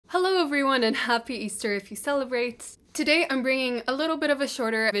Hello everyone and happy Easter if you celebrate. Today I'm bringing a little bit of a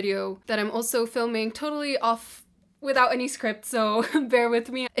shorter video that I'm also filming totally off without any script, so bear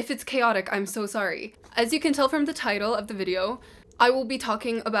with me. If it's chaotic, I'm so sorry. As you can tell from the title of the video, I will be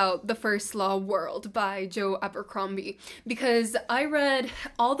talking about The First Law World by Joe Abercrombie because I read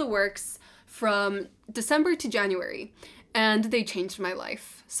all the works from December to January and they changed my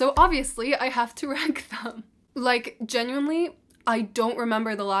life. So obviously I have to rank them. Like, genuinely, I don't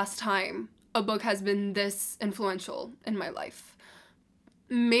remember the last time a book has been this influential in my life.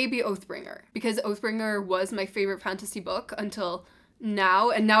 Maybe Oathbringer, because Oathbringer was my favorite fantasy book until now,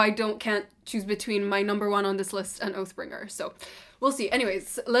 and now I can't choose between my number one on this list and Oathbringer, so we'll see.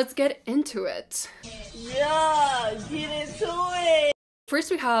 Anyways, let's get into it. Yeah, get into it! First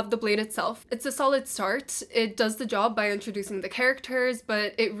we have The Blade itself. It's a solid start. It does the job by introducing the characters,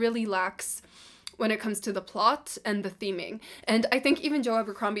 but it really lacks when it comes to the plot and the theming. And I think even Joe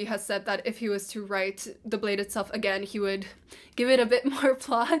Abercrombie has said that if he was to write The Blade itself again, he would give it a bit more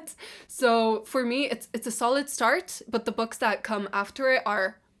plot. So for me, it's a solid start, but the books that come after it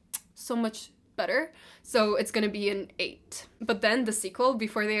are so much better. So it's gonna be an 8. But then the sequel,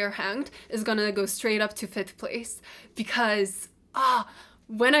 Before They Are Hanged, is gonna go straight up to 5th place because,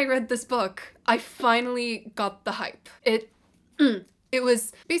 when I read this book, I finally got the hype. It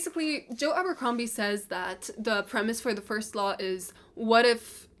was basically, Joe Abercrombie says that the premise for The First Law is, what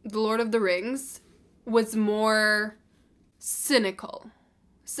if The Lord of the Rings was more cynical?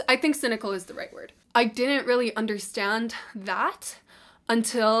 I think cynical is the right word. I didn't really understand that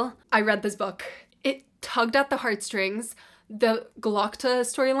until I read this book. It tugged at the heartstrings. The Glokta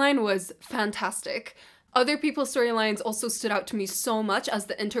storyline was fantastic. Other people's storylines also stood out to me so much as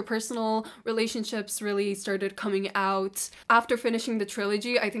the interpersonal relationships really started coming out. After finishing the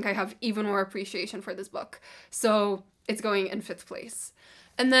trilogy, I think I have even more appreciation for this book. So it's going in 5th place.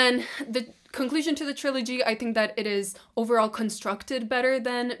 And then the conclusion to the trilogy, I think that it is overall constructed better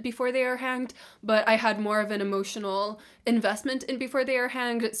than Before They Are Hanged, but I had more of an emotional investment in Before They Are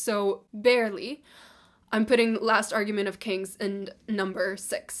Hanged, so barely. I'm putting Last Argument of Kings in number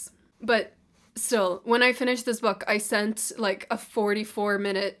 6. But still, when I finished this book, I sent like a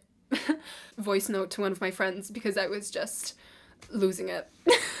 44-minute voice note to one of my friends because I was just losing it.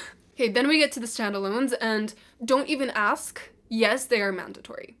 Okay, then we get to the standalones, and don't even ask. Yes, they are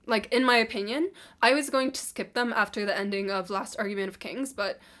mandatory. Like, in my opinion, I was going to skip them after the ending of Last Argument of Kings,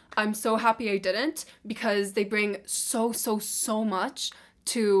 but I'm so happy I didn't because they bring so much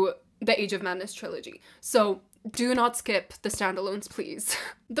to the Age of Madness trilogy. So do not skip the standalones, please.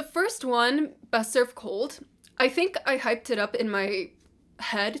 The first one, Best Served Cold, I think I hyped it up in my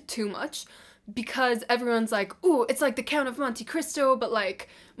head too much because everyone's like, ooh, it's like the Count of Monte Cristo, but like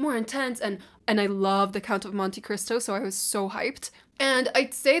more intense, and I love the Count of Monte Cristo, so I was so hyped. And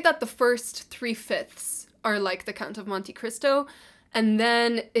I'd say that the first 3/5 are like the Count of Monte Cristo, and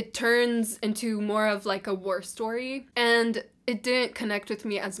then it turns into more of like a war story, and it didn't connect with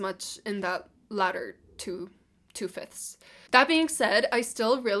me as much in that latter 2/5. That being said, I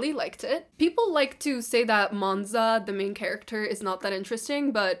still really liked it. People like to say that Monza, the main character, is not that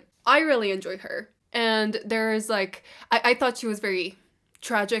interesting, but I really enjoy her. And there is like, I thought she was very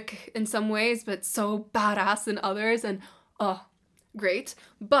tragic in some ways, but so badass in others, and great.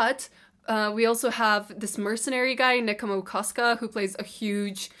 But we also have this mercenary guy, Nekamo Koska, who plays a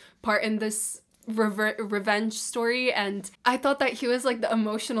huge part in this revenge story, and I thought that he was like the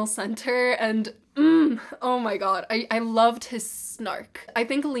emotional center, and oh my god, I loved his snark. I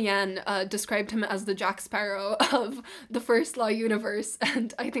think Leanne described him as the Jack Sparrow of the First Law universe,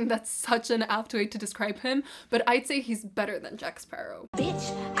 and I think that's such an apt way to describe him, but I'd say he's better than Jack Sparrow.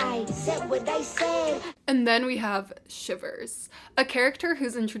 Bitch, I said what I said. And then we have Shivers, a character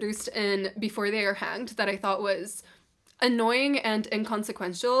who's introduced in Before They Are Hanged that I thought was annoying and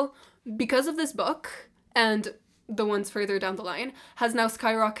inconsequential. Because of this book, and the ones further down the line, has now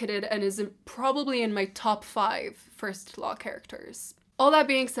skyrocketed and is probably in my top 5 First Law characters. All that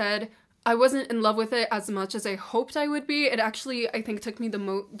being said, I wasn't in love with it as much as I hoped I would be. It actually, I think, took me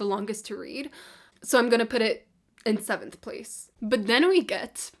the longest to read, so I'm gonna put it in 7th place. But then we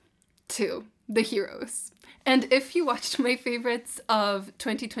get to the heroes. And if you watched my favorites of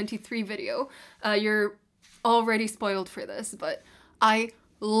 2023 video, you're already spoiled for this, but I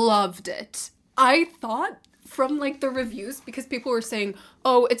loved it. I thought from like the reviews, because people were saying,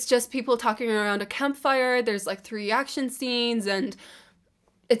 oh, it's just people talking around a campfire, there's like 3 action scenes, and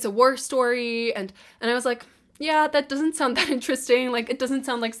it's a war story, and I was like, yeah, that doesn't sound that interesting. Like, it doesn't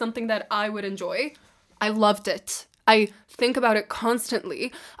sound like something that I would enjoy. I loved it. I think about it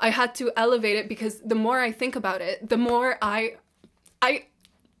constantly. I had to elevate it because the more I think about it, the more I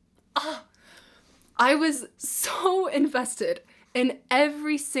I was so invested in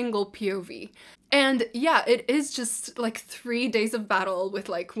every single POV. And yeah, it is just like 3 days of battle with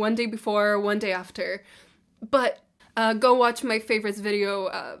like 1 day before, 1 day after. But go watch my favorites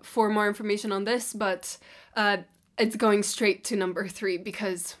video for more information on this, but it's going straight to number 3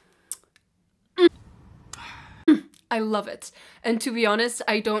 because I love it. And to be honest,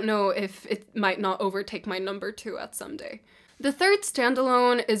 I don't know if it might not overtake my number 2 at some day. The third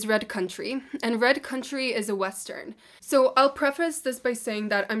standalone is Red Country, and Red Country is a Western. So I'll preface this by saying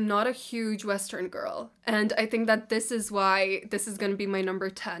that I'm not a huge Western girl, and I think that this is why this is gonna be my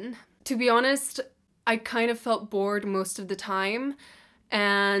number 10. To be honest, I kind of felt bored most of the time,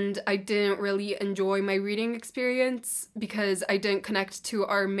 and I didn't really enjoy my reading experience because I didn't connect to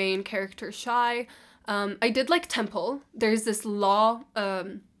our main character, Shy. I did like Temple. There's this lawyer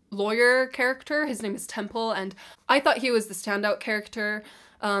character, his name is Temple, and I thought he was the standout character.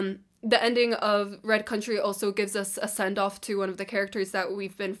 The ending of Red Country also gives us a send-off to one of the characters that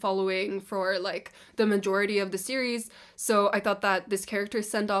we've been following for like the majority of the series, so I thought that this character's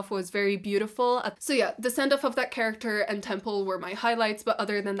send-off was very beautiful. So yeah, the send-off of that character and Temple were my highlights, but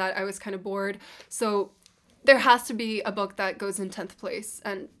other than that I was kind of bored, so there has to be a book that goes in 10th place,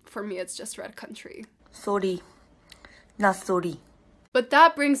 and for me it's just Red Country. Sorry, not sorry. But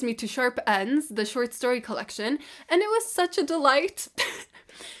that brings me to Sharp Ends, the short story collection, and it was such a delight.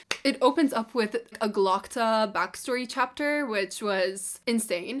 It opens up with a Glokta backstory chapter, which was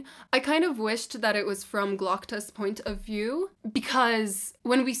insane. I kind of wished that it was from Glokta's point of view, because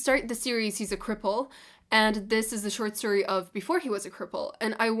when we start the series, he's a cripple, and this is the short story of before he was a cripple,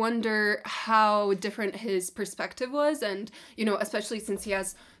 and I wonder how different his perspective was, and, you know, especially since he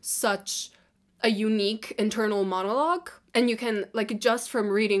has such a unique internal monologue, and you can, like, just from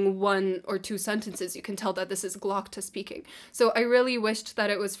reading 1 or 2 sentences, you can tell that this is Glokta speaking. So I really wished that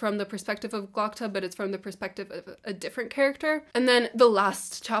it was from the perspective of Glokta, but it's from the perspective of a different character. And then the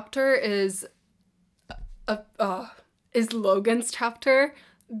last chapter is Logan's chapter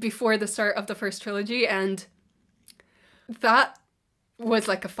before the start of the first trilogy, and that was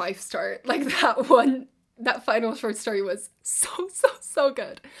like a 5-star. Like, that final short story was so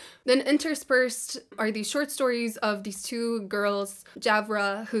good. Then interspersed are these short stories of these 2 girls,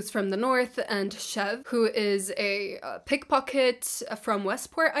 Javra, who's from the north, and Chev, who is a pickpocket from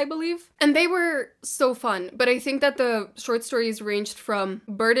Westport, I believe. And they were so fun, but I think that the short stories ranged from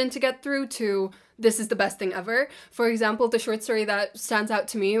burden to get through to this is the best thing ever. For example, the short story that stands out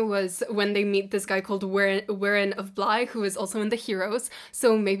to me was when they meet this guy called Wirren of Bly, who is also in The Heroes,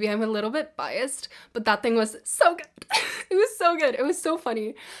 so maybe I'm a little bit biased, but that thing was so good. It was so good. It was so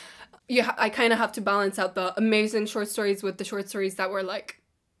funny. I kind of have to balance out the amazing short stories with the short stories that were like,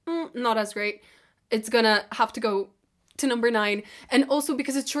 not as great. It's gonna have to go to number 9, and also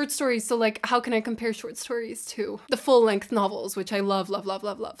because it's short stories, so like, how can I compare short stories to the full-length novels, which I love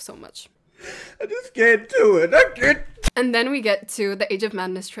so much. I just can't do it. I can't. And then we get to the Age of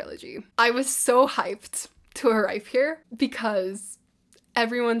Madness trilogy. I was so hyped to arrive here because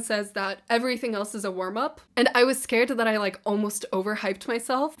everyone says that everything else is a warm-up, and I was scared that I like almost overhyped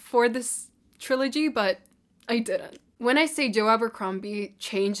myself for this trilogy, but I didn't. When I say Joe Abercrombie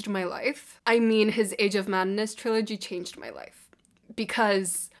changed my life, I mean his Age of Madness trilogy changed my life,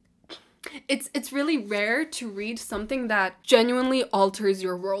 because it's really rare to read something that genuinely alters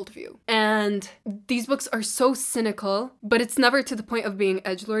your worldview. And these books are so cynical, but it's never to the point of being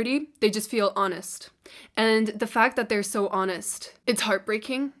edgelordy. They just feel honest. And the fact that they're so honest, it's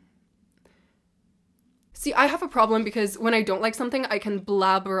heartbreaking. See, I have a problem because when I don't like something, I can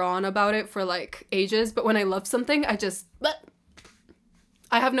blabber on about it for like ages, but when I love something, I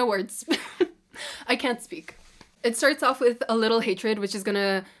have no words. I can't speak. It starts off with A Little Hatred, which is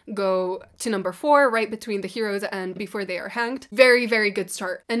gonna go to number 4, right between The Heroes and Before They Are Hanged. Very, very good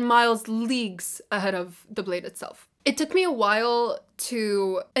start, and miles, leagues ahead of the Blade itself. It took me a while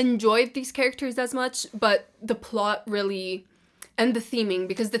to enjoy these characters as much, but the plot really, and the theming,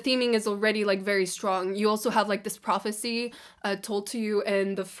 because the theming is already like very strong. You also have like this prophecy told to you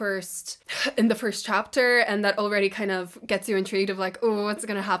in the first chapter, and that already kind of gets you intrigued of like, oh, what's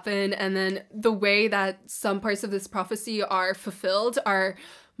gonna happen? And then the way that some parts of this prophecy are fulfilled are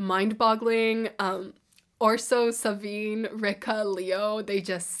mind-boggling. Orso, Savine, Rika, Leo, they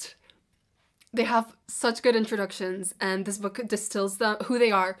have such good introductions, and this book distills them, who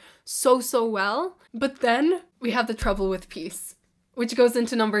they are, so well. But then we have The Trouble with Peace, which goes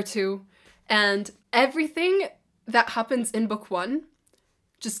into number 2, and everything that happens in book 1,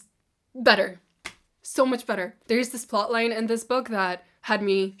 just better. So much better. There's this plotline in this book that had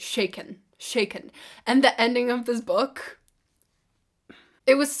me shaken. And the ending of this book,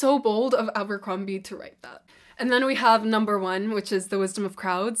 It was so bold of Abercrombie to write that. And then we have number 1, which is The Wisdom of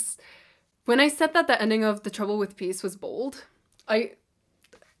Crowds. When I said that the ending of The Trouble with Peace was bold,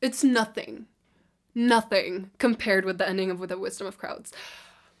 it's nothing compared with the ending of The Wisdom of Crowds.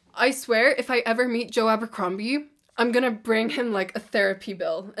 I swear, if I ever meet Joe Abercrombie, I'm gonna bring him like a therapy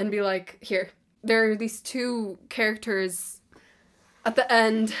bill and be like, here, there are these 2 characters at the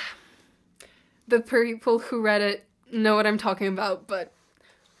end. The people who read it know what I'm talking about, but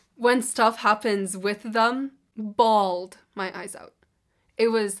when stuff happens with them, bawled my eyes out. I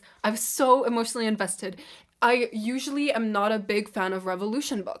was so emotionally invested. I usually am not a big fan of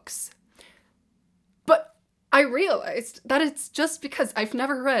revolution books, but I realized that it's just because I've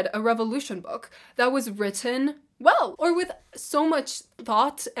never read a revolution book that was written well, or with so much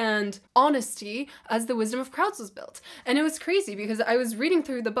thought and honesty as The Wisdom of Crowds was built. And it was crazy because I was reading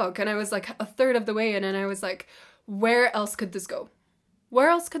through the book and I was like a third of the way in and I was like, where else could this go? Where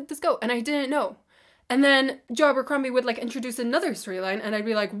else could this go? And I didn't know. And then Joe Abercrombie would like introduce another storyline and I'd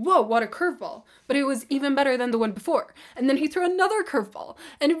be like, whoa, what a curveball. But it was even better than the one before. And then he'd throw another curveball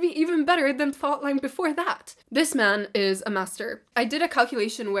and it'd be even better than the thought line before that. This man is a master. I did a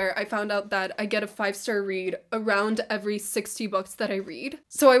calculation where I found out that I get a 5-star read around every 60 books that I read.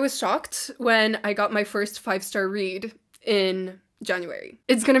 So I was shocked when I got my first 5-star read in January.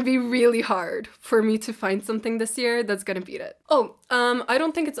 It's gonna be really hard for me to find something this year that's gonna beat it. Oh, I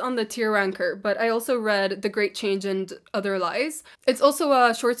don't think it's on the tier ranker, but I also read The Great Change and Other Lies. It's also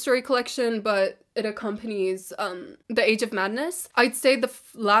a short story collection, but it accompanies The Age of Madness. I'd say the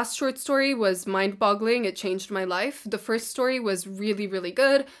last short story was mind-boggling. It changed my life. The first story was really, really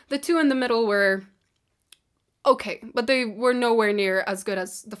good. The 2 in the middle were okay, but they were nowhere near as good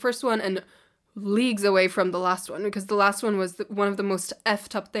as the first one and leagues away from the last one, because the last one was one of the most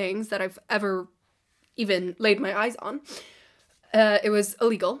effed up things that I've ever even laid my eyes on. It was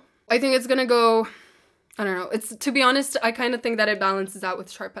illegal. I think it's gonna go, I don't know. To be honest, I kind of think that it balances out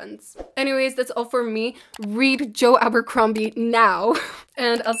with sharp ends. Anyways, that's all for me. Read Joe Abercrombie now,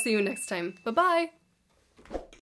 and I'll see you next time. Bye-bye!